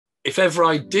If ever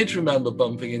I did remember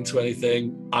bumping into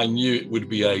anything, I knew it would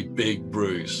be a big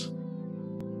bruise.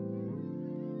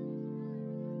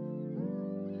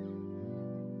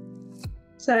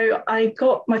 So I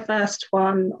got my first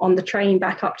one on the train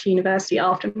back up to university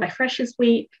after my freshers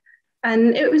week,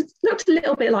 and looked a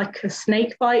little bit like a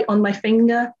snake bite on my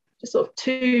finger, just sort of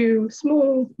two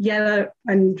small yellow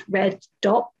and red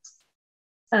dots.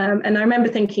 And I remember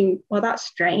thinking, well, that's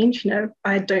strange.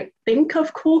 I don't think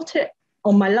I've caught it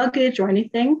on my luggage or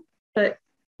anything, but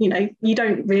you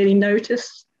don't really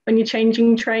notice when you're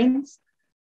changing trains.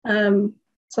 So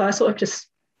I sort of just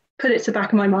put it to the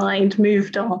back of my mind,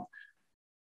 moved on.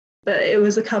 But it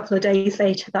was a couple of days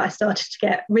later that I started to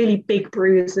get really big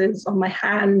bruises on my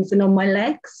hands and on my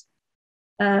legs.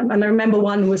 And I remember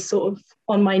one was sort of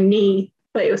on my knee,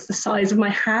 but it was the size of my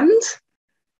hand.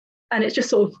 And it just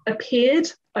sort of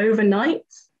appeared overnight,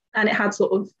 and it had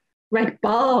sort of red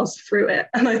bars through it.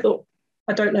 And I thought,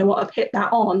 I don't know what I've hit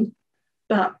that on,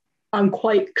 but I'm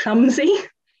quite clumsy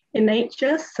in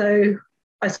nature. So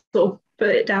I sort of put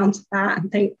it down to that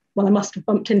and think, well, I must have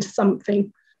bumped into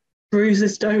something.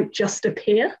 Bruises don't just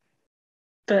appear,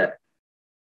 but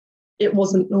it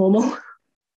wasn't normal.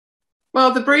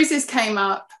 Well, the bruises came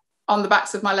up on the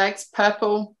backs of my legs,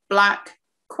 purple, black,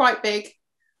 quite big,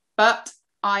 but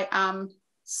I am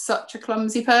such a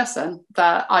clumsy person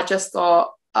that I just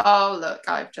thought, oh, look,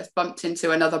 I've just bumped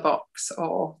into another box,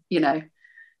 or,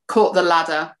 caught the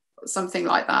ladder, something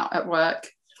like that at work.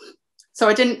 So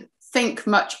I didn't think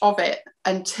much of it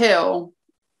until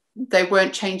they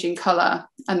weren't changing colour,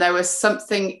 and there was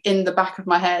something in the back of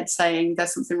my head saying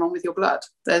there's something wrong with your blood.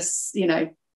 There's,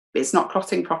 it's not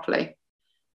clotting properly.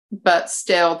 But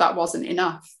still, that wasn't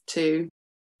enough to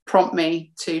prompt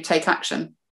me to take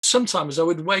action. Sometimes I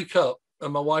would wake up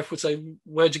and my wife would say,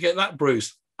 where'd you get that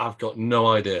bruise? I've got no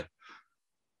idea.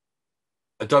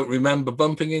 I don't remember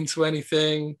bumping into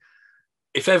anything.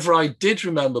 If ever I did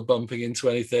remember bumping into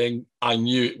anything, I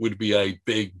knew it would be a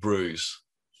big bruise.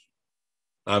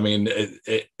 I mean,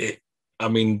 I've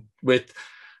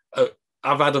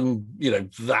had them,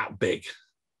 that big.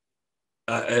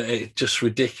 It's just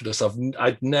ridiculous.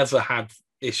 I'd never had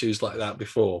issues like that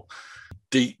before.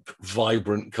 Deep,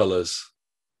 vibrant colours,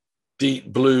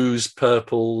 deep blues,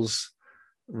 purples,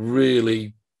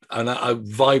 really, and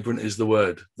vibrant is the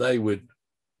word. They would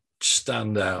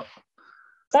stand out.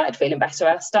 Started feeling better.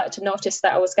 I started to notice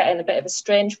that I was getting a bit of a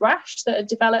strange rash that had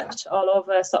developed all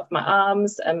over sort of my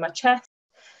arms and my chest.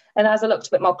 And as I looked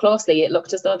a bit more closely, it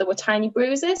looked as though there were tiny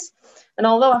bruises. And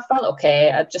although I felt okay,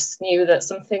 I just knew that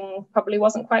something probably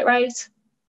wasn't quite right.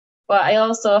 But I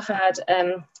also had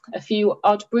a few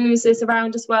odd bruises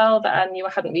around as well that I knew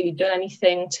I hadn't really done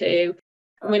anything to.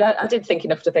 I mean, I did think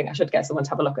enough to think I should get someone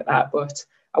to have a look at that, but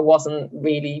I wasn't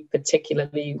really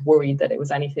particularly worried that it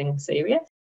was anything serious.